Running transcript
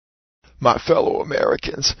My fellow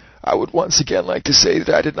Americans, I would once again like to say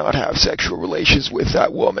that I did not have sexual relations with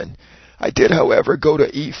that woman. I did, however, go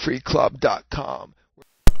to eatfreeclub.com.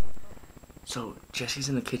 So, Jesse's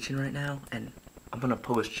in the kitchen right now, and I'm gonna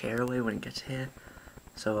pull his chair away when he gets here.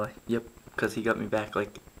 So, yep, because he got me back,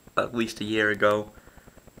 like, at least a year ago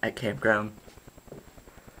at campground.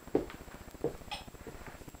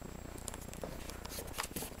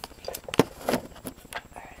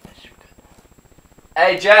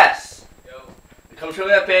 Hey, Jess! Yo. Come show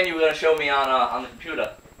me that band you were gonna show me on the computer.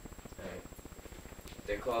 Alright.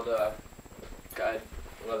 They're called, God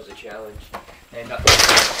Loves a Challenge. Hey,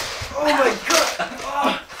 Oh my god!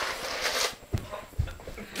 Oh.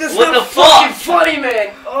 This What is the fucking fuck? funny,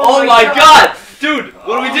 man! Oh my god! Dude,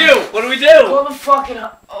 what do we do? What do we do? Call the fucking...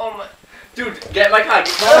 Oh my... Dude, get in my car.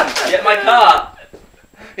 Come on. Get in my car.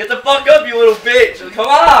 Get the fuck up, you little bitch. Come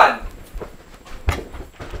on.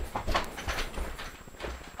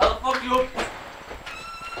 How the fuck you...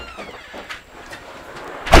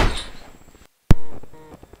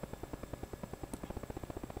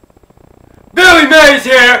 Billy Mays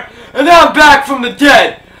here, and I'm back from the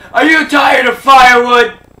dead. Are you tired of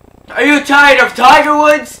firewood? Are you tired of Tiger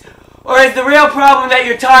Woods? Or is the real problem that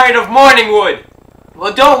you're tired of morning wood?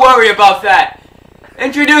 Well, don't worry about that.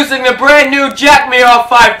 Introducing the brand new Jack Me Off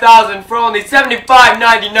 5000 for only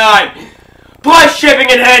 $75.99. Plus shipping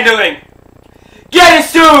and handling. Get it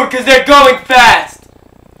soon, because they're going fast.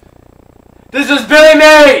 This is Billy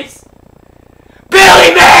Mays.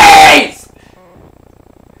 Billy Mays!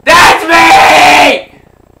 That's me!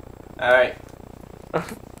 Alright.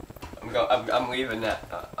 I'm leaving now.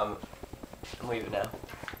 I'm leaving now.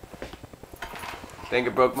 I think I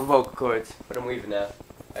broke my vocal cords, but I'm leaving now.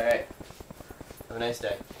 Alright. Have a nice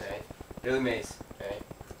day. Alright. Billy Mays. Alright.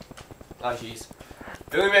 Oh jeez.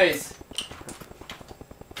 Billy Mays!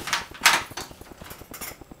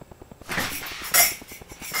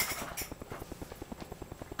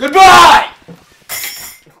 Goodbye!